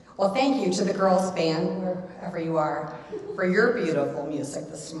Well, thank you to the girls band, wherever you are, for your beautiful music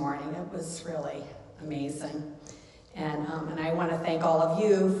this morning. It was really amazing. And I want to thank all of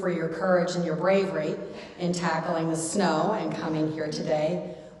you for your courage and your bravery in tackling the snow and coming here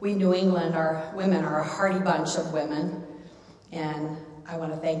today. We New England women are a hardy bunch of women. And I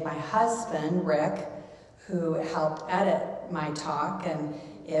want to thank my husband, Rick, who helped edit my talk. And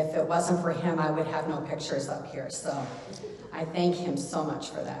if it wasn't for him, I would have no pictures up here. So I thank him so much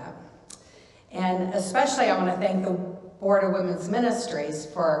for that. And especially I want to thank the Board of Women's Ministries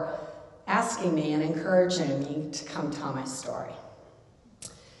for asking me and encouraging me to come tell my story.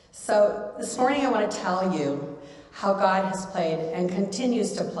 So this morning I want to tell you how God has played and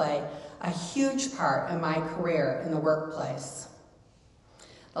continues to play a huge part in my career in the workplace.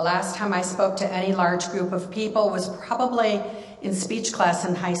 The last time I spoke to any large group of people was probably in speech class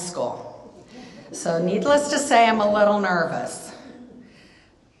in high school. So needless to say, I'm a little nervous.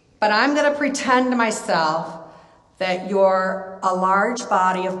 But I'm going to pretend to myself that you're a large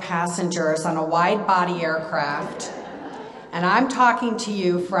body of passengers on a wide-body aircraft, and I'm talking to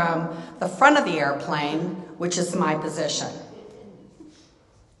you from the front of the airplane, which is my position.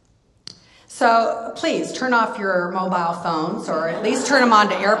 So please turn off your mobile phones, or at least turn them on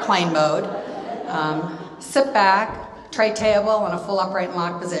to airplane mode. Sit back, tray table in a full upright and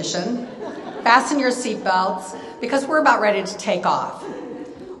locked position. Fasten your seatbelts, because we're about ready to take off.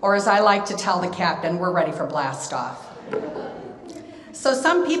 Or as I like to tell the captain, we're ready for blast off. So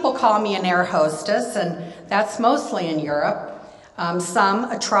some people call me an air hostess, and that's mostly in Europe. Some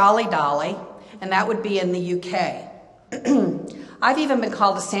a trolley dolly, and that would be in the UK. I've even been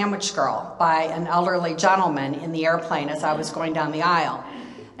called a sandwich girl by an elderly gentleman in the airplane as I was going down the aisle.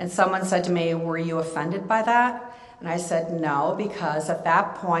 And someone said to me, "Were you offended by that?" And I said, "No, because at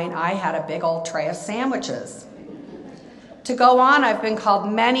that point I had a big old tray of sandwiches." To go on, I've been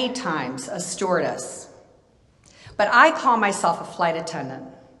called many times a stewardess. But I call myself a flight attendant.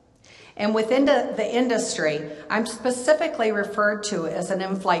 And within the industry, I'm specifically referred to as an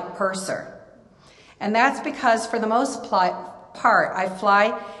in-flight purser. And that's because for the most part, I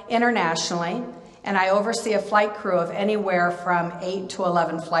fly internationally, and I oversee a flight crew of anywhere from 8 to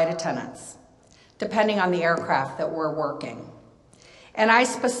 11 flight attendants, depending on the aircraft that we're working. And I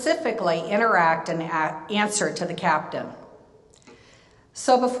specifically interact and answer to the captain.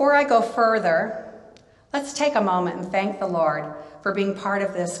 So before I go further, let's take a moment and thank the Lord for being part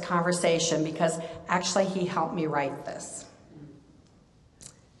of this conversation, because actually he helped me write this.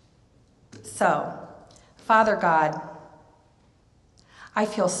 So, Father God, I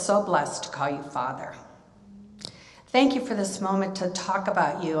feel so blessed to call you Father. Thank you for this moment to talk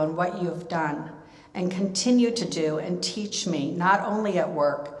about you and what you have done and continue to do and teach me, not only at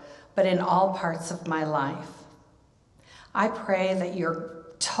work, but in all parts of my life. I pray that you're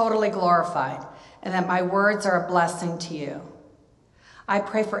totally glorified and that my words are a blessing to you. I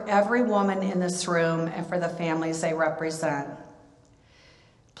pray for every woman in this room and for the families they represent.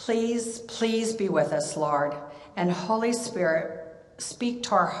 Please, please be with us, Lord, and Holy Spirit, speak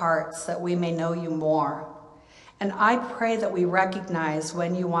to our hearts that we may know you more. And I pray that we recognize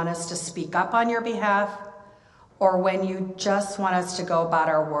when you want us to speak up on your behalf or when you just want us to go about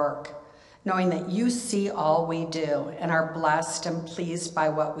our work, knowing that you see all we do and are blessed and pleased by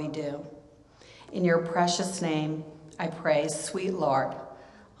what we do. In your precious name, I pray, sweet Lord.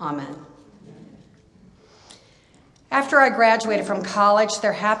 Amen. After I graduated from college,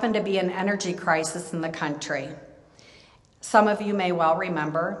 there happened to be an energy crisis in the country. Some of you may well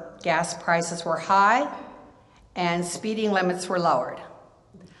remember gas prices were high and speeding limits were lowered.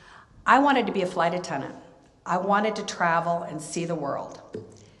 I wanted to be a flight attendant. I wanted to travel and see the world.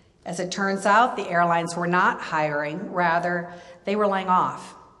 As it turns out, the airlines were not hiring, rather, they were laying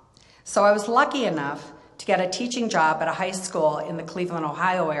off. So I was lucky enough to get a teaching job at a high school in the Cleveland,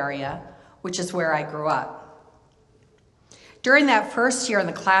 Ohio area, which is where I grew up. During that first year in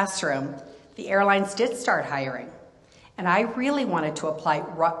the classroom, the airlines did start hiring, and I really wanted to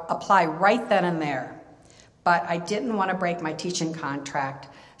apply right then and there, but I didn't want to break my teaching contract,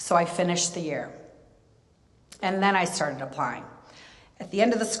 so I finished the year. And then I started applying. At the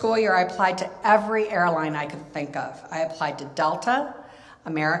end of the school year, I applied to every airline I could think of. I applied to Delta,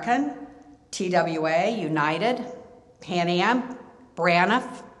 American, TWA, United, Pan Am, Braniff.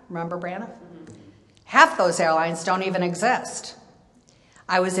 Remember Braniff? Mm-hmm. Half those airlines don't even exist.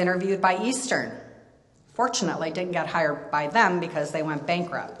 I was interviewed by Eastern. Fortunately, didn't get hired by them because they went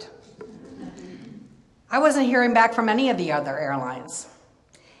bankrupt. I wasn't hearing back from any of the other airlines.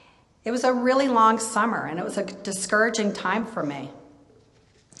 It was a really long summer, and it was a discouraging time for me.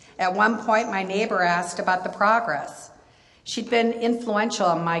 At one point, my neighbor asked about the progress. She'd been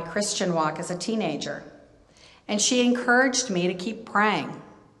influential in my Christian walk as a teenager, and she encouraged me to keep praying.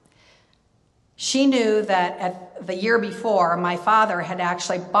 She knew that the year before, my father had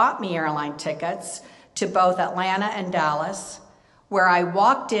actually bought me airline tickets to both Atlanta and Dallas, where I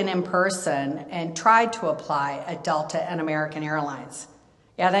walked in person and tried to apply at Delta and American Airlines.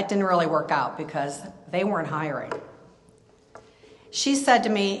 Yeah, that didn't really work out because they weren't hiring. She said to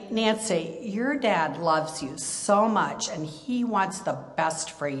me, Nancy, your dad loves you so much and he wants the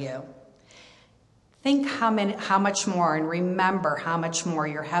best for you. Think how much more, and remember how much more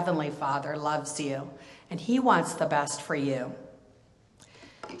your Heavenly Father loves you, and He wants the best for you.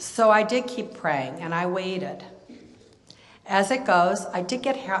 So I did keep praying, and I waited. As it goes, I did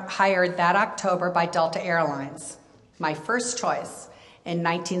get hired that October by Delta Airlines, my first choice, in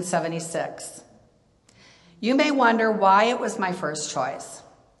 1976. You may wonder why it was my first choice.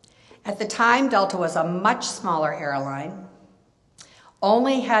 At the time, Delta was a much smaller airline,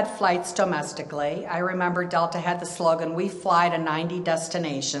 only had flights domestically. I remember Delta had the slogan, "We fly to 90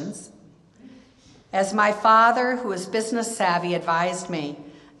 destinations." As my father, who was business savvy, advised me,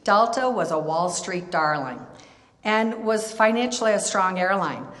 Delta was a Wall Street darling and was financially a strong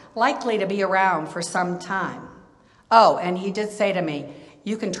airline, likely to be around for some time. Oh, and he did say to me,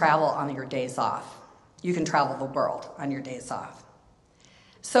 you can travel on your days off. You can travel the world on your days off.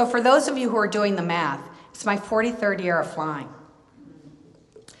 So for those of you who are doing the math, it's my 43rd year of flying.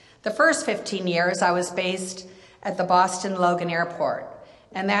 The first 15 years, I was based at the Boston Logan Airport,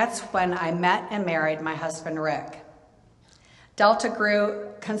 and that's when I met and married my husband, Rick. Delta grew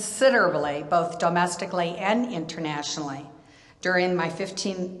considerably, both domestically and internationally, during my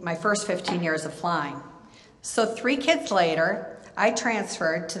first 15 years of flying. So 3 kids later, I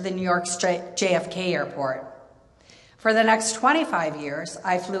transferred to the New York JFK Airport. For the next 25 years,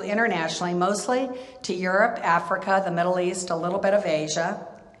 I flew internationally, mostly to Europe, Africa, the Middle East, a little bit of Asia.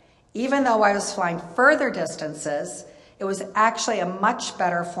 Even though I was flying further distances, it was actually a much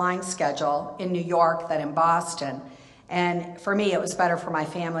better flying schedule in New York than in Boston. And for me, it was better for my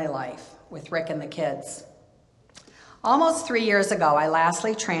family life with Rick and the kids. Almost 3 years ago, I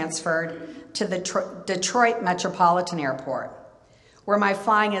lastly transferred to the Detroit Metropolitan Airport, where my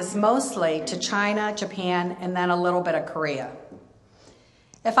flying is mostly to China, Japan, and then a little bit of Korea.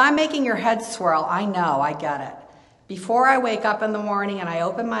 If I'm making your head swirl, I know, I get it. Before I wake up in the morning and I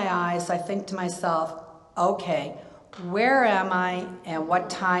open my eyes, I think to myself, okay, where am I and what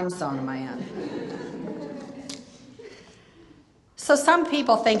time zone am I in? So some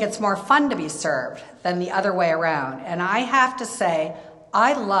people think it's more fun to be served than the other way around, and I have to say,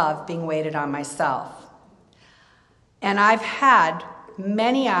 I love being waited on myself. And I've had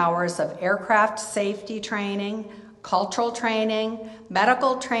many hours of aircraft safety training, cultural training,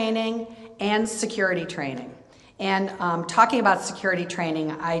 medical training, and security training. And talking about security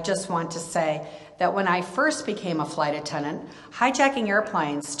training, I just want to say that when I first became a flight attendant, hijacking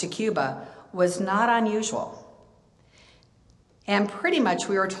airplanes to Cuba was not unusual. And pretty much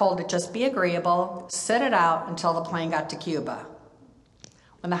we were told to just be agreeable, sit it out until the plane got to Cuba.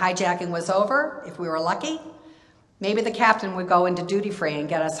 When the hijacking was over, if we were lucky, maybe the captain would go into duty free and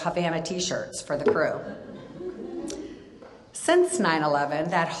get us Havana t-shirts for the crew. Since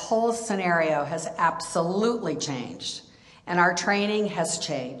 9/11, that whole scenario has absolutely changed, and our training has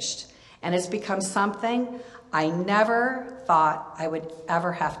changed, and it's become something I never thought I would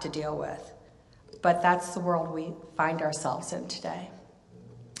ever have to deal with. But that's the world we find ourselves in today.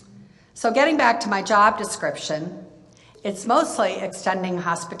 So getting back to my job description, it's mostly extending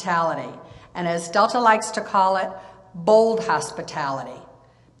hospitality, and as Delta likes to call it, bold hospitality,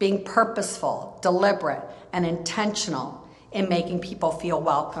 being purposeful, deliberate, and intentional in making people feel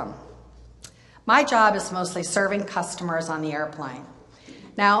welcome. My job is mostly serving customers on the airplane.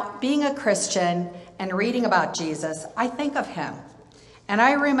 Now, being a Christian and reading about Jesus, I think of him. And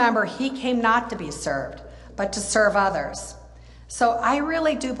I remember he came not to be served, but to serve others. So I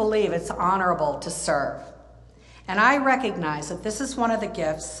really do believe it's honorable to serve. And I recognize that this is one of the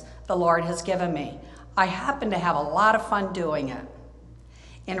gifts the Lord has given me. I happen to have a lot of fun doing it.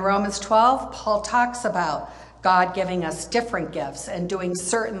 In Romans 12, Paul talks about God giving us different gifts and doing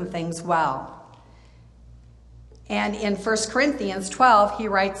certain things well. And in 1 Corinthians 12, he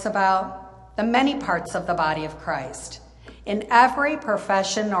writes about the many parts of the body of Christ. In every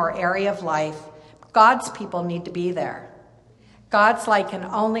profession or area of life, God's people need to be there. God's light can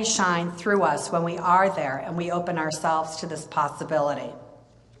only shine through us when we are there and we open ourselves to this possibility.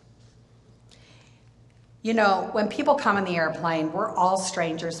 You know, when people come in the airplane, we're all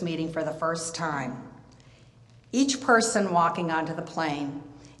strangers meeting for the first time. Each person walking onto the plane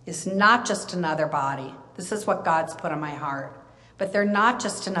is not just another body, This is what God's put on my heart. But they're not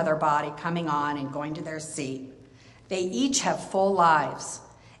just another body coming on and going to their seat. They each have full lives,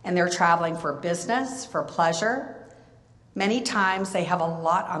 and they're traveling for business, for pleasure. Many times they have a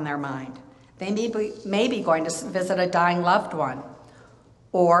lot on their mind. They may be going to visit a dying loved one,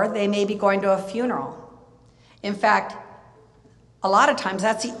 or they may be going to a funeral. In fact, a lot of times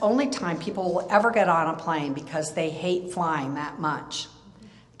that's the only time people will ever get on a plane because they hate flying that much.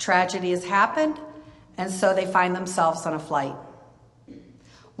 Tragedy has happened, and so they find themselves on a flight.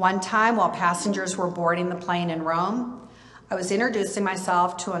 One time, while passengers were boarding the plane in Rome, I was introducing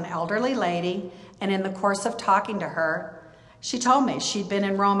myself to an elderly lady, and in the course of talking to her, she told me she'd been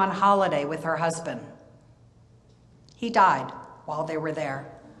in Rome on holiday with her husband. He died while they were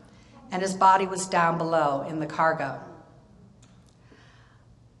there, and his body was down below in the cargo.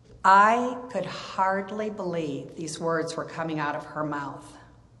 I could hardly believe these words were coming out of her mouth.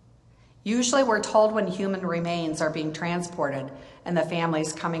 Usually we're told when human remains are being transported and the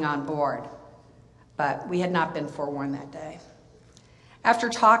family's coming on board, but we had not been forewarned that day. After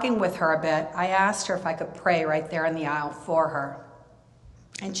talking with her a bit, I asked her if I could pray right there in the aisle for her.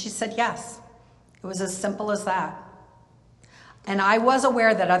 And she said yes. It was as simple as that. And I was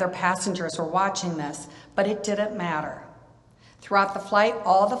aware that other passengers were watching this, but it didn't matter. Throughout the flight,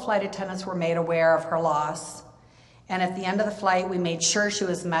 all the flight attendants were made aware of her loss. And at the end of the flight, we made sure she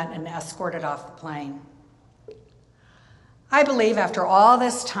was met and escorted off the plane. I believe after all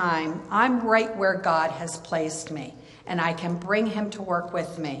this time, I'm right where God has placed me, and I can bring him to work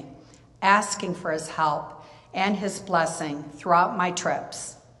with me, asking for his help and his blessing throughout my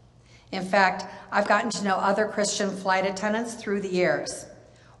trips. In fact, I've gotten to know other Christian flight attendants through the years.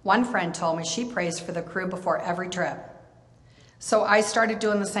 One friend told me she prays for the crew before every trip. So I started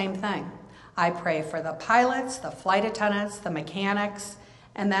doing the same thing. I pray for the pilots, the flight attendants, the mechanics,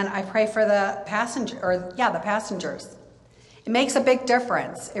 and then I pray for the passengers. It makes a big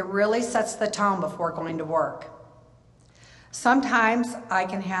difference. It really sets the tone before going to work. Sometimes I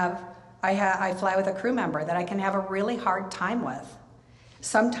fly with a crew member that I can have a really hard time with.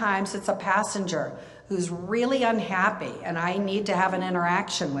 Sometimes it's a passenger who's really unhappy and I need to have an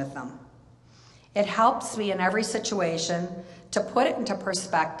interaction with them. It helps me in every situation to put it into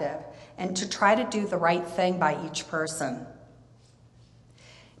perspective and to try to do the right thing by each person.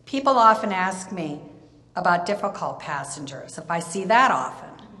 People often ask me about difficult passengers, if I see that often.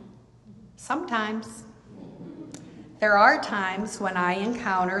 Sometimes. There are times when I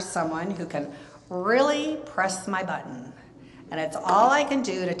encounter someone who can really press my button, and it's all I can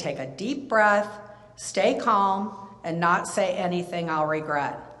do to take a deep breath, stay calm, and not say anything I'll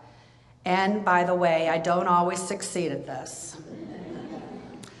regret. And by the way, I don't always succeed at this.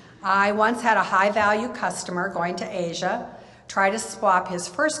 I once had a high-value customer going to Asia try to swap his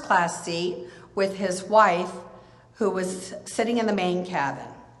first-class seat with his wife, who was sitting in the main cabin.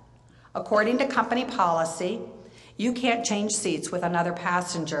 According to company policy, you can't change seats with another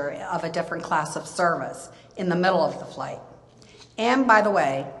passenger of a different class of service in the middle of the flight. And by the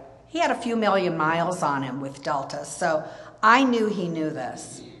way, he had a few million miles on him with Delta, so I knew he knew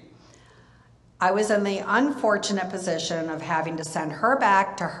this. I was in the unfortunate position of having to send her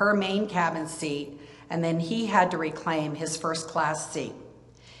back to her main cabin seat, and then he had to reclaim his first-class seat.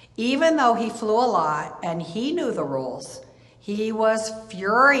 Even though he flew a lot and he knew the rules, he was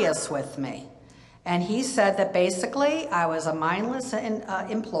furious with me. And he said that basically I was a mindless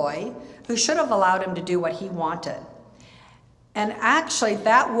employee who should have allowed him to do what he wanted. And actually,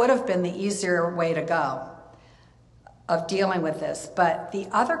 that would have been the easier way to go of dealing with this. But the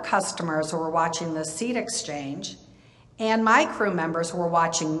other customers who were watching the seat exchange and my crew members were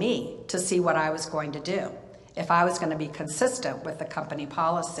watching me to see what I was going to do, if I was going to be consistent with the company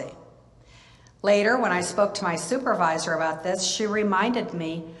policy. Later, when I spoke to my supervisor about this, she reminded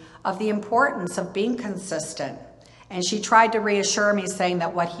me of the importance of being consistent. And she tried to reassure me, saying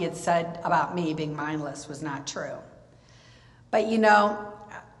that what he had said about me being mindless was not true. But you know,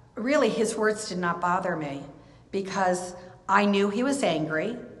 really his words did not bother me because I knew he was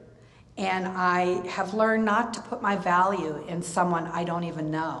angry, and I have learned not to put my value in someone I don't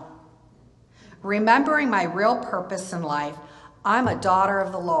even know. Remembering my real purpose in life, I'm a daughter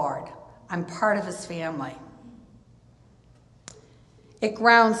of the Lord. I'm part of his family. It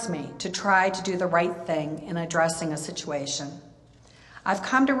grounds me to try to do the right thing in addressing a situation. I've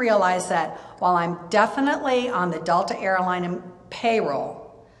come to realize that while I'm definitely on the Delta Airline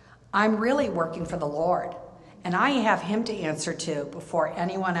payroll, I'm really working for the Lord, and I have him to answer to before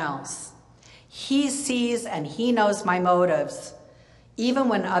anyone else. He sees and he knows my motives, even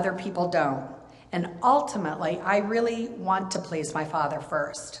when other people don't. And ultimately, I really want to please my Father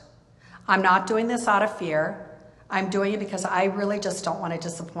first. I'm not doing this out of fear. I'm doing it because I really just don't want to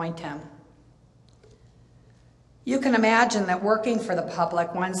disappoint him. You can imagine that working for the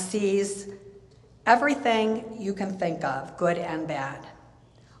public, one sees everything you can think of, good and bad.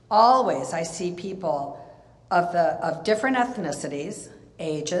 Always I see people of different ethnicities,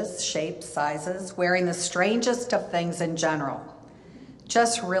 ages, shapes, sizes, wearing the strangest of things in general.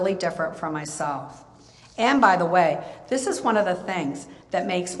 Just really different from myself. And by the way, this is one of the things that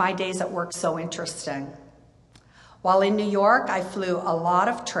makes my days at work so interesting. While in New York, I flew a lot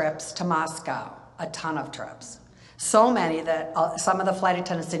of trips to Moscow, a ton of trips. So many that some of the flight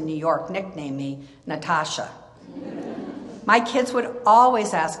attendants in New York nicknamed me Natasha. My kids would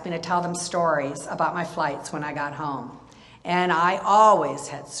always ask me to tell them stories about my flights when I got home. And I always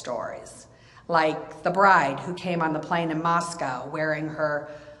had stories, like the bride who came on the plane in Moscow wearing her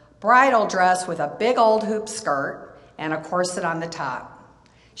bridal dress with a big old hoop skirt and a corset on the top.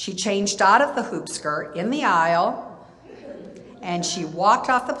 She changed out of the hoop skirt in the aisle, and she walked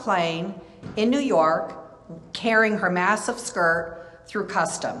off the plane in New York carrying her massive skirt through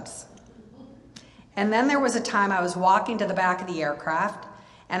customs. And then there was a time I was walking to the back of the aircraft,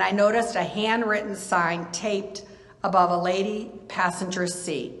 and I noticed a handwritten sign taped above a lady passenger's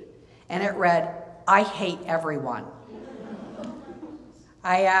seat, and it read, "I hate everyone."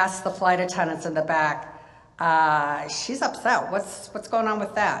 I asked the flight attendants in the back, she's upset. What's going on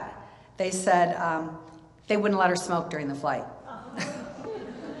with that? They said they wouldn't let her smoke during the flight.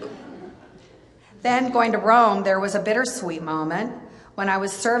 Then going to Rome, there was a bittersweet moment when I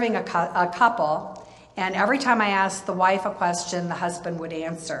was serving a couple, and every time I asked the wife a question, the husband would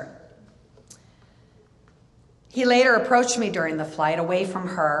answer. He later approached me during the flight away from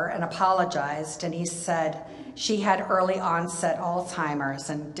her and apologized, and he said she had early onset Alzheimer's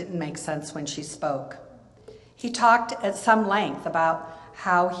and didn't make sense when she spoke. He talked at some length about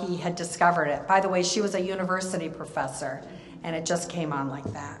how he had discovered it. By the way, she was a university professor, and it just came on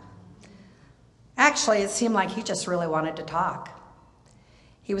like that. Actually, it seemed like he just really wanted to talk.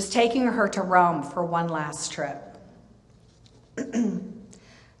 He was taking her to Rome for one last trip.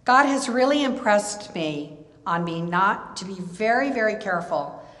 God has really impressed me on me not to be very, very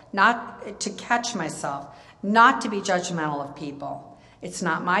careful, not to catch myself, not to be judgmental of people. It's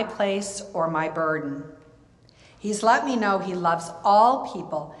not my place or my burden. He's let me know he loves all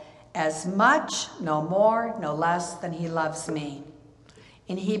people as much, no more, no less than he loves me.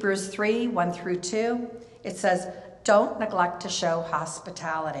 In Hebrews 3, 1 through 2, it says, "Don't neglect to show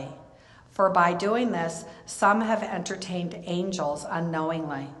hospitality, for by doing this, some have entertained angels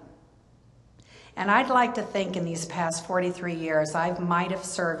unknowingly." And I'd like to think in these past 43 years, I might have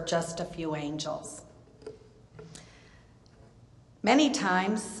served just a few angels. Many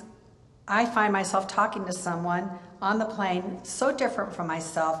times, I find myself talking to someone on the plane so different from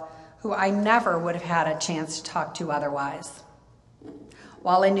myself who I never would have had a chance to talk to otherwise.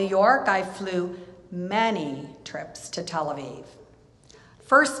 While in New York, I flew many trips to Tel Aviv.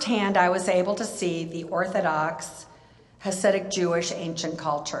 Firsthand, I was able to see the Orthodox Hasidic Jewish ancient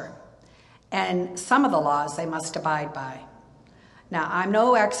culture and some of the laws they must abide by. Now, I'm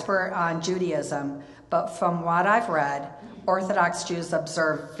no expert on Judaism, but from what I've read, Orthodox Jews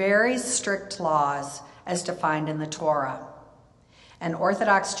observe very strict laws as defined in the Torah. An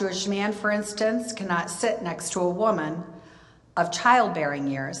Orthodox Jewish man, for instance, cannot sit next to a woman of childbearing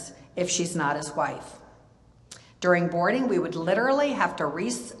years if she's not his wife. During boarding, we would literally have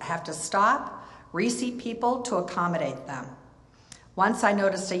to stop, reseat people to accommodate them. Once I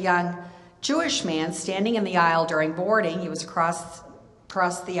noticed a young Jewish man standing in the aisle during boarding. He was across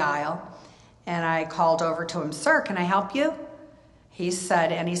the aisle, and I called over to him, "Sir, can I help you?" He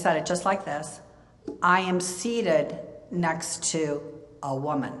said it just like this, "I am seated next to a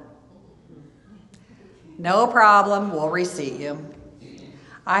woman." "No problem, we'll reseat you."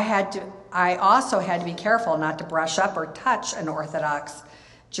 I also had to be careful not to brush up or touch an Orthodox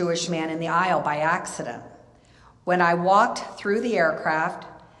Jewish man in the aisle by accident. When I walked through the aircraft,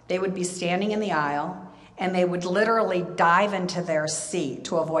 they would be standing in the aisle, and they would literally dive into their seat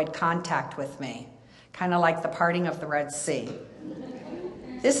to avoid contact with me, kind of like the parting of the Red Sea.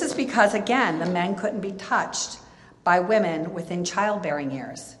 This is because, again, the men couldn't be touched by women within childbearing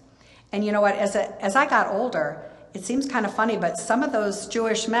years. And you know what, as I got older, it seems kind of funny, but some of those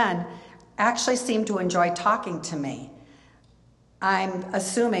Jewish men actually seemed to enjoy talking to me. I'm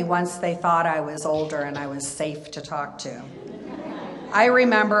assuming once they thought I was older and I was safe to talk to. I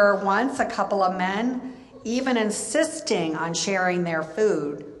remember once a couple of men even insisting on sharing their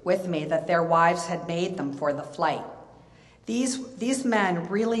food with me that their wives had made them for the flight. These men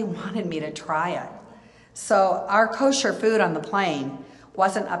really wanted me to try it. So our kosher food on the plane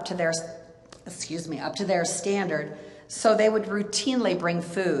wasn't up to their up to their standard, so they would routinely bring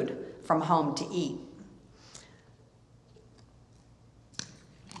food from home to eat.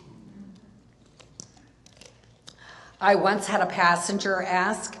 I once had a passenger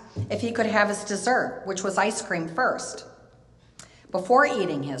ask if he could have his dessert, which was ice cream, first, before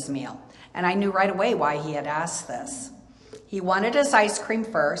eating his meal. And I knew right away why he had asked this. He wanted his ice cream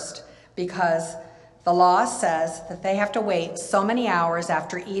first because the law says that they have to wait so many hours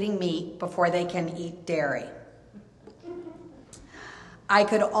after eating meat before they can eat dairy. I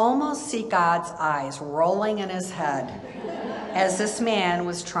could almost see God's eyes rolling in his head as this man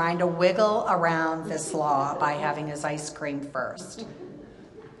was trying to wiggle around this law by having his ice cream first.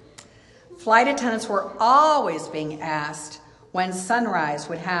 Flight attendants were always being asked when sunrise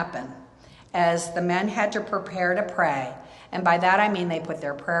would happen, as the men had to prepare to pray. And by that I mean they put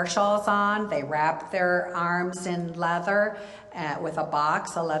their prayer shawls on, they wrapped their arms in leather with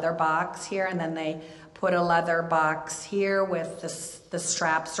a leather box here, and then they put a leather box here with the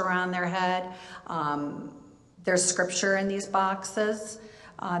straps around their head. There's scripture in these boxes.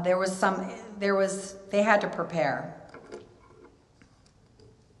 They had to prepare.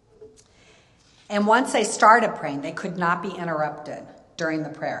 And once they started praying, they could not be interrupted during the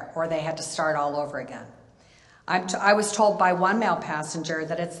prayer, or they had to start all over again. I was told by one male passenger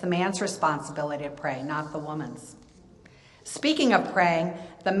that it's the man's responsibility to pray, not the woman's. Speaking of praying,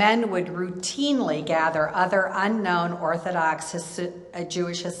 the men would routinely gather other unknown Orthodox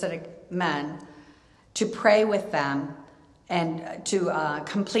Jewish Hasidic men to pray with them and to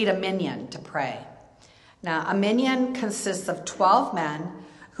complete a minyan to pray. Now, a minyan consists of 12 men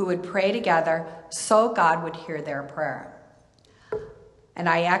who would pray together so God would hear their prayer. And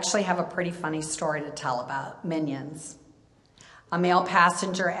I actually have a pretty funny story to tell about minyans. A male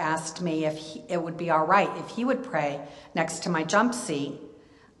passenger asked me if it would be all right if he would pray next to my jump seat,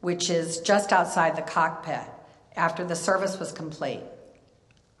 which is just outside the cockpit, after the service was complete.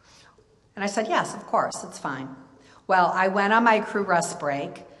 And I said, yes, of course, it's fine. Well, I went on my crew rest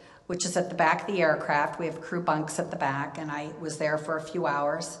break, which is at the back of the aircraft. We have crew bunks at the back, and I was there for a few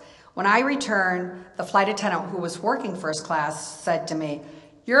hours. When I returned, the flight attendant who was working first class said to me,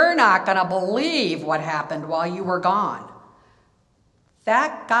 "You're not going to believe what happened while you were gone."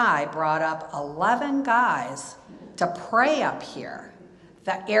 That guy brought up 11 guys to pray up here.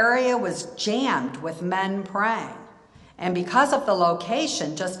 The area was jammed with men praying. And because of the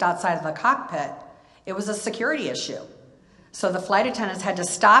location just outside of the cockpit, it was a security issue. So the flight attendants had to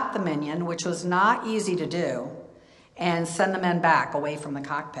stop the minyan, which was not easy to do, and send the men back away from the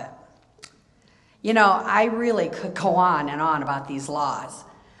cockpit. You know, I really could go on and on about these laws,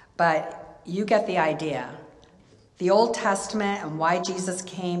 but you get the idea. The Old Testament and why Jesus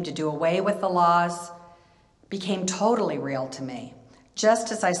came to do away with the laws became totally real to me,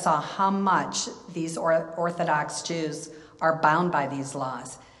 just as I saw how much these Orthodox Jews are bound by these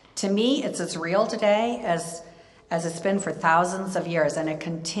laws. To me, it's as real today as it's been for thousands of years, and it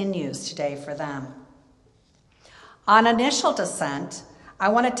continues today for them. On initial descent, I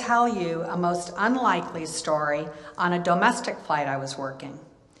want to tell you a most unlikely story on a domestic flight I was working.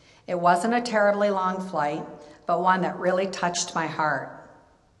 It wasn't a terribly long flight, but one that really touched my heart.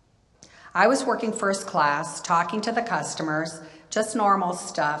 I was working first class, talking to the customers, just normal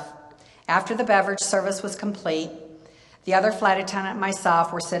stuff. After the beverage service was complete, the other flight attendant and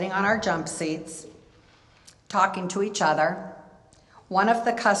myself were sitting on our jump seats, talking to each other. One of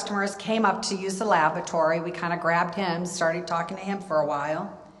the customers came up to use the lavatory. We kind of grabbed him, started talking to him for a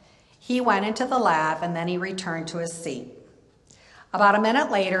while. He went into the lav, and then he returned to his seat. About a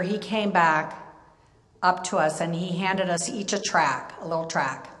minute later, he came back up to us, and he handed us each a little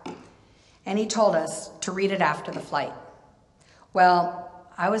tract. And he told us to read it after the flight. Well,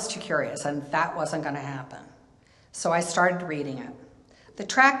 I was too curious, and that wasn't going to happen. So I started reading it. The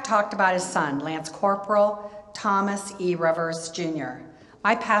tract talked about his son, Lance Corporal Thomas E. Rivers, Jr.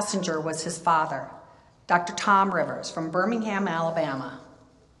 My passenger was his father, Dr. Tom Rivers, from Birmingham, Alabama.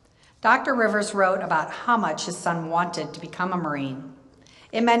 Dr. Rivers wrote about how much his son wanted to become a Marine.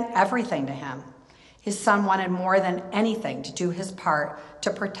 It meant everything to him. His son wanted more than anything to do his part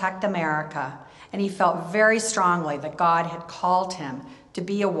to protect America, and he felt very strongly that God had called him to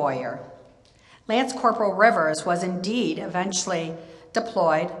be a warrior. Lance Corporal Rivers was indeed eventually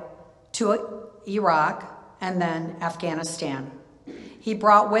deployed to Iraq and then Afghanistan. He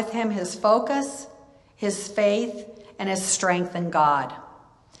brought with him his focus, his faith, and his strength in God.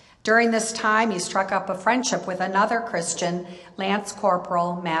 During this time, he struck up a friendship with another Christian, Lance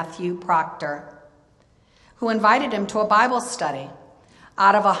Corporal Matthew Proctor, who invited him to a Bible study.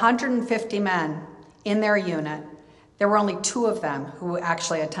 Out of 150 men in their unit, there were only 2 of them who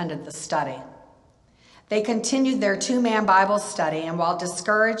actually attended the study. They continued their two-man Bible study, and while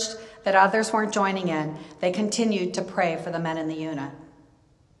discouraged that others weren't joining in, they continued to pray for the men in the unit.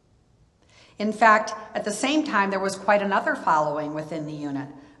 In fact, at the same time, there was quite another following within the unit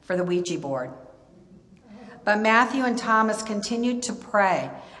for the Ouija board. But Matthew and Thomas continued to pray,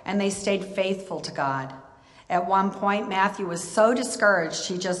 and they stayed faithful to God. At one point, Matthew was so discouraged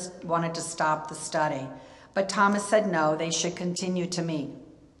he just wanted to stop the study. But Thomas said no, they should continue to meet.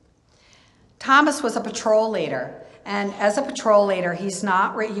 Thomas was a patrol leader, and as a patrol leader, he was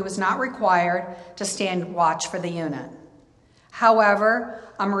not required to stand watch for the unit. However,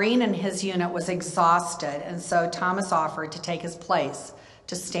 a Marine in his unit was exhausted, and so Thomas offered to take his place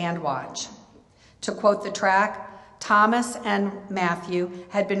to stand watch. To quote the track, Thomas and Matthew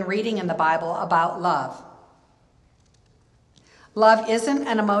had been reading in the Bible about love. Love isn't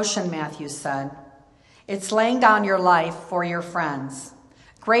an emotion, Matthew said. It's laying down your life for your friends.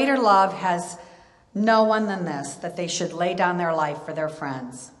 Greater love has no one than this, that they should lay down their life for their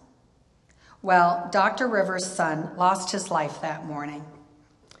friends. Well, Dr. Rivers' son lost his life that morning,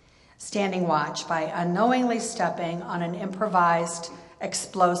 standing watch by unknowingly stepping on an improvised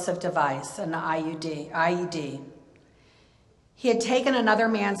explosive device, an IED. He had taken another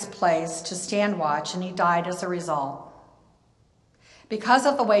man's place to stand watch, and he died as a result. Because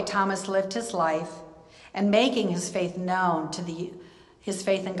of the way Thomas lived his life and making his faith in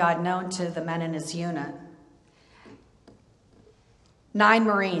God known to the men in his unit, 9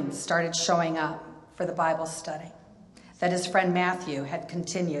 Marines started showing up for the Bible study that his friend Matthew had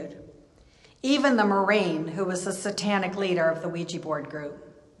continued. Even the Marine who was the satanic leader of the Ouija board group.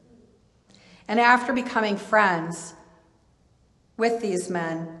 And after becoming friends with these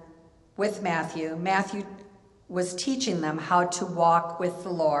men, with Matthew was teaching them how to walk with the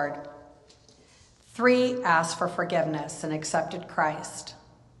Lord. 3 asked for forgiveness and accepted Christ,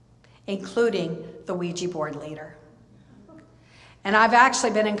 including the Ouija board leader. And I've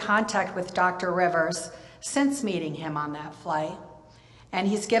actually been in contact with Dr. Rivers since meeting him on that flight. And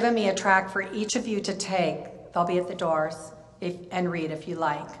he's given me a tract for each of you to take. They'll be at the doors and read if you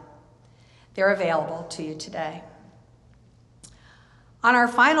like. They're available to you today. On our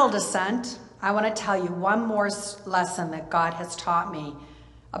final descent, I want to tell you one more lesson that God has taught me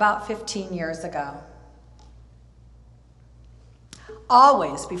about 15 years ago.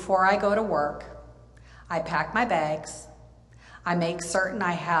 Always, before I go to work, I pack my bags. I make certain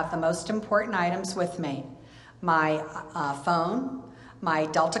I have the most important items with me. My phone, my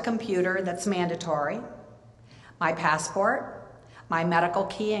Delta computer that's mandatory, my passport, my medical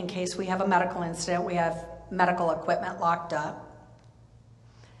key in case we have a medical incident, we have medical equipment locked up.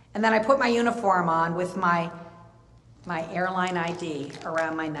 And then I put my uniform on with my airline ID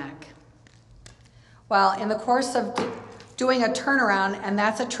around my neck. Well, in the course of doing a turnaround, and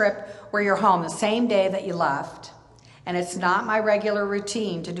that's a trip where you're home the same day that you left, and it's not my regular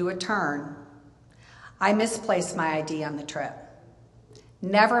routine to do a turn, I misplaced my ID on the trip,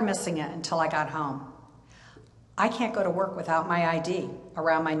 never missing it until I got home. I can't go to work without my ID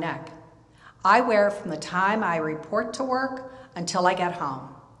around my neck. I wear it from the time I report to work until I get home.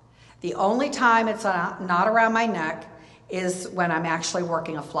 The only time it's not around my neck is when I'm actually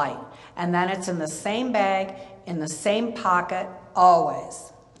working a flight. And then it's in the same bag, in the same pocket,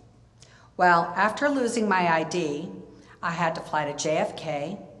 always. Well, after losing my ID, I had to fly to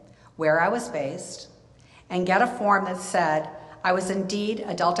JFK, where I was based, and get a form that said I was indeed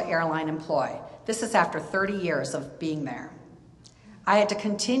a Delta Airline employee. This is after 30 years of being there. I had to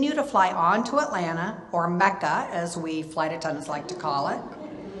continue to fly on to Atlanta, or Mecca, as we flight attendants like to call it,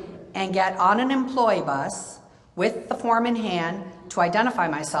 and get on an employee bus with the form in hand to identify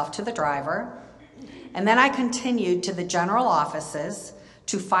myself to the driver. And then I continued to the general offices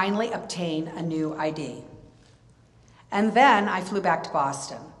to finally obtain a new ID. And then I flew back to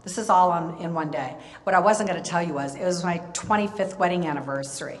Boston. This is all in one day. What I wasn't going to tell you was, it was my 25th wedding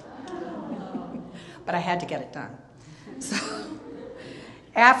anniversary. But I had to get it done. So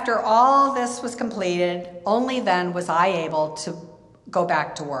after all this was completed, only then was I able to go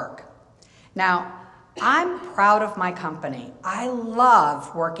back to work. Now, I'm proud of my company. I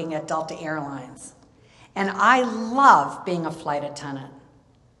love working at Delta Airlines. And I love being a flight attendant.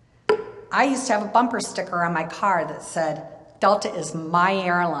 I used to have a bumper sticker on my car that said, Delta is my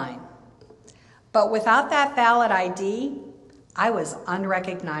airline. But without that valid ID, I was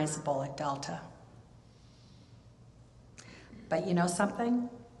unrecognizable at Delta. But you know something?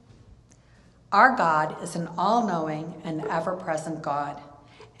 Our God is an all-knowing and ever-present God,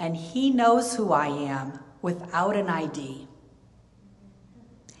 and He knows who I am without an ID.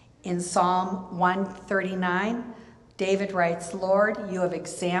 In Psalm 139, David writes, Lord, you have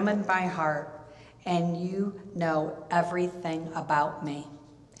examined my heart and you know everything about me.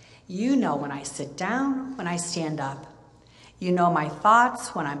 You know when I sit down, when I stand up. You know my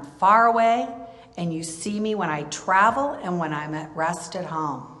thoughts when I'm far away, and you see me when I travel and when I'm at rest at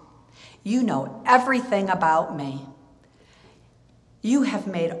home. You know everything about me. You have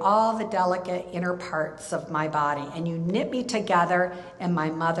made all the delicate inner parts of my body, and you knit me together in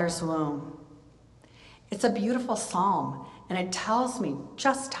my mother's womb. It's a beautiful psalm, and it tells me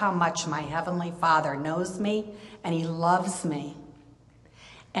just how much my Heavenly Father knows me, and He loves me.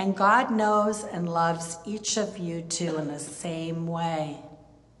 And God knows and loves each of you too in the same way.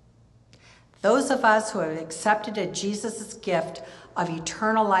 Those of us who have accepted Jesus' gift of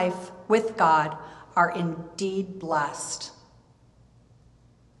eternal life with God are indeed blessed.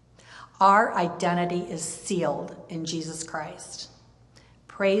 Our identity is sealed in Jesus Christ.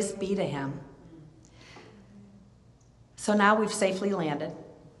 Praise be to Him. So now we've safely landed.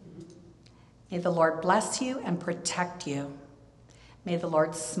 May the Lord bless you and protect you. May the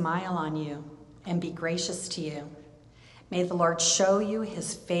Lord smile on you and be gracious to you. May the Lord show you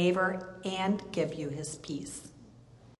His favor and give you His peace.